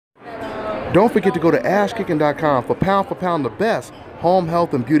Don't forget to go to ashkicking.com for pound the best home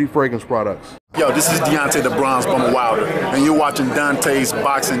health and beauty fragrance products. Yo, this is Deontay the Bronze Bomber Wilder, and you're watching Dante's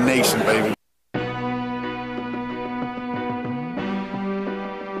Boxing Nation, baby.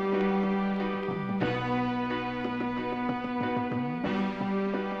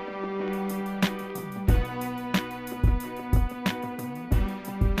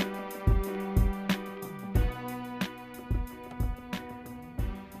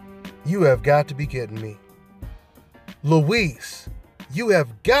 You have got to be kidding me. Luis, you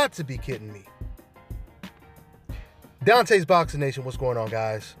have got to be kidding me. Dante's Boxing Nation, what's going on,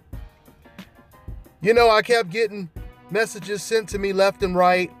 guys? You know, I kept getting messages sent to me left and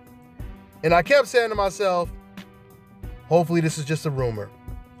right, and I kept saying to myself, hopefully this is just a rumor.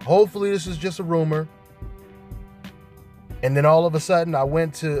 Hopefully this is just a rumor. And then all of a sudden, I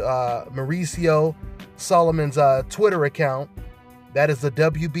went to Mauricio Solomon's Twitter account. That is the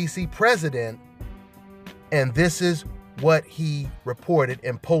WBC president. And this is what he reported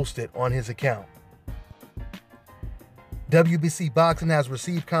and posted on his account. WBC Boxing has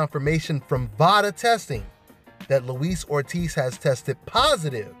received confirmation from VADA testing that Luis Ortiz has tested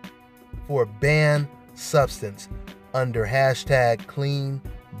positive for a banned substance under hashtag Clean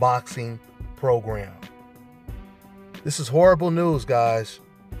Boxing Program. This is horrible news, guys.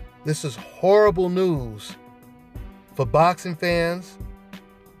 This is horrible news for boxing fans,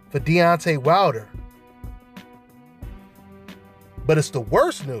 for Deontay Wilder. But it's the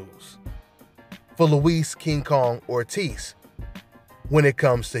worst news for Luis King Kong Ortiz when it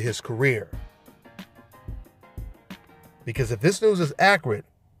comes to his career. Because if this news is accurate,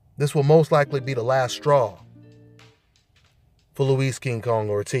 this will most likely be the last straw for Luis King Kong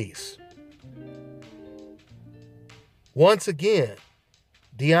Ortiz. Once again,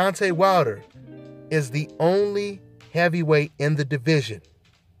 Deontay Wilder is the only heavyweight in the division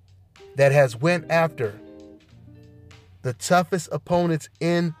that has went after the toughest opponents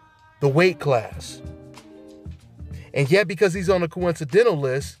in the weight class. And yet, because he's on a coincidental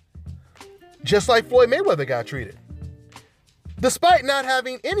list, just like Floyd Mayweather got treated, despite not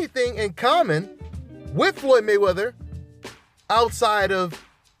having anything in common with Floyd Mayweather outside of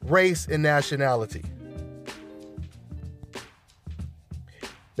race and nationality.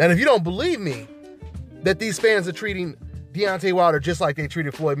 Now, if you don't believe me that these fans are treating Deontay Wilder just like they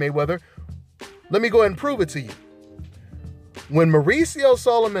treated Floyd Mayweather, let me go ahead and prove it to you. When Mauricio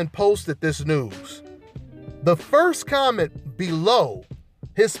Solomon posted this news, the first comment below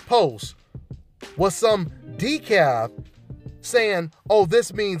his post was some decaf saying, oh,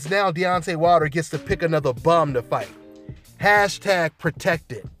 this means now Deontay Wilder gets to pick another bum to fight. Hashtag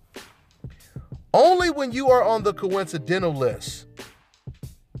protected. Only when you are on the coincidental list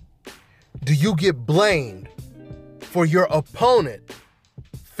do you get blamed for your opponent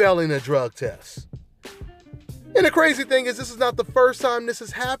failing a drug test. And the crazy thing is, this is not the first time this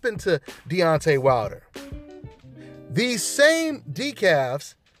has happened to Deontay Wilder. These same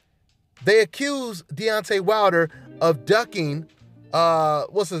decafs, they accuse Deontay Wilder of ducking,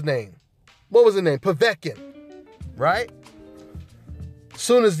 what's his name? What was his name? Povetkin, right?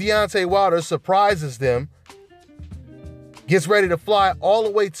 Soon as Deontay Wilder surprises them, gets ready to fly all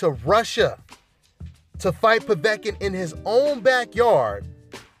the way to Russia to fight Povetkin in his own backyard,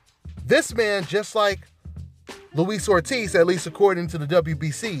 this man, just like Luis Ortiz, at least according to the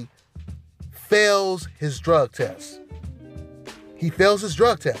WBC, fails his drug test. He fails his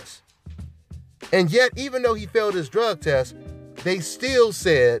drug test. And yet, even though he failed his drug test, they still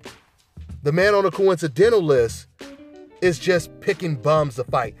said the man on the coincidental list is just picking bums to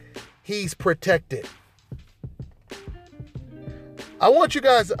fight. He's protected. I want you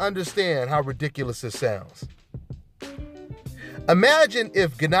guys to understand how ridiculous this sounds. Imagine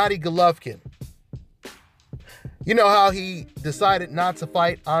if Gennady Golovkin, you know how he decided not to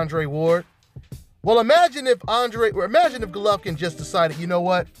fight Andre Ward? Well, imagine if Golovkin just decided, you know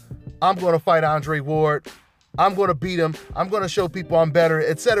what? I'm going to fight Andre Ward. I'm going to beat him. I'm going to show people I'm better,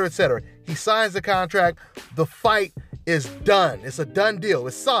 etc., etc. He signs the contract. The fight is done. It's a done deal.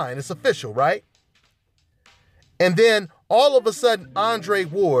 It's signed. It's official, right? And then all of a sudden, Andre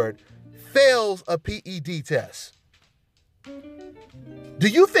Ward fails a PED test. Do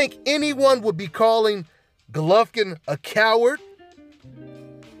you think anyone would be calling Golovkin a coward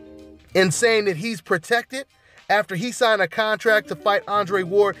and saying that he's protected after he signed a contract to fight Andre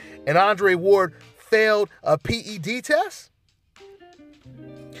Ward and Andre Ward failed a PED test?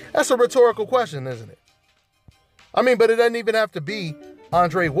 That's a rhetorical question, isn't it? I mean, but it doesn't even have to be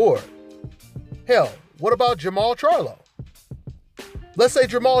Andre Ward. Hell, what about Jamal Charlo? Let's say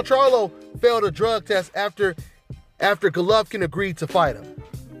Jamal Charlo failed a drug test after Golovkin agreed to fight him.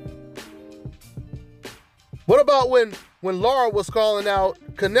 What about when Lara was calling out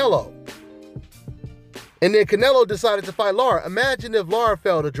Canelo? And then Canelo decided to fight Lara. Imagine if Lara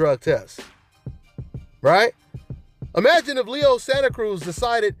failed a drug test, right? Imagine if Leo Santa Cruz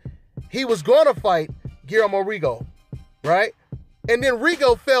decided he was going to fight Guillermo Rigo, right? And then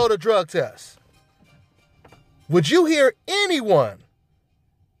Rigo failed a drug test. Would you hear anyone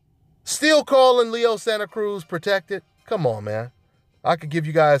still calling Leo Santa Cruz protected? Come on, man. I could give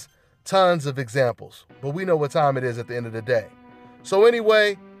you guys tons of examples, but we know what time it is at the end of the day. So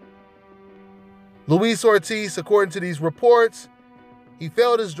anyway, Luis Ortiz, according to these reports, he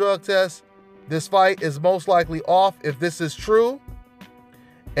failed his drug test. This fight is most likely off if this is true.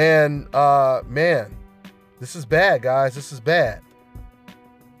 And man, this is bad, guys. This is bad.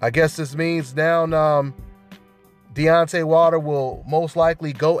 I guess this means now Deontay Wilder will most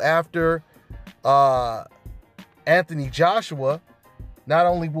likely go after Anthony Joshua. Not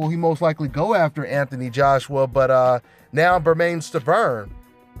only will he most likely go after Anthony Joshua, but now Bermane Stiverne.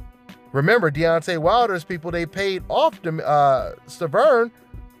 Remember, Deontay Wilder's people, they paid off Stiverne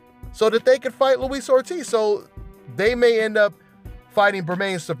so that they could fight Luis Ortiz. So they may end up fighting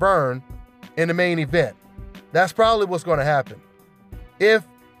Bermane Stiverne in the main event. That's probably what's going to happen. If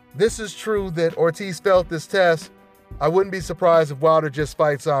this is true that Ortiz failed this test, I wouldn't be surprised if Wilder just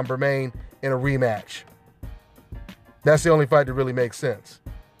fights on Bermane in a rematch. That's the only fight that really makes sense.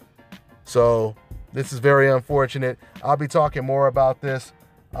 So this is very unfortunate. I'll be talking more about this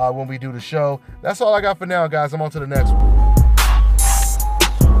when we do the show. That's all I got for now, guys. I'm on to the next one.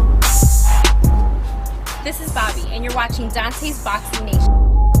 This is Bobby, and you're watching Dante's Boxing Nation.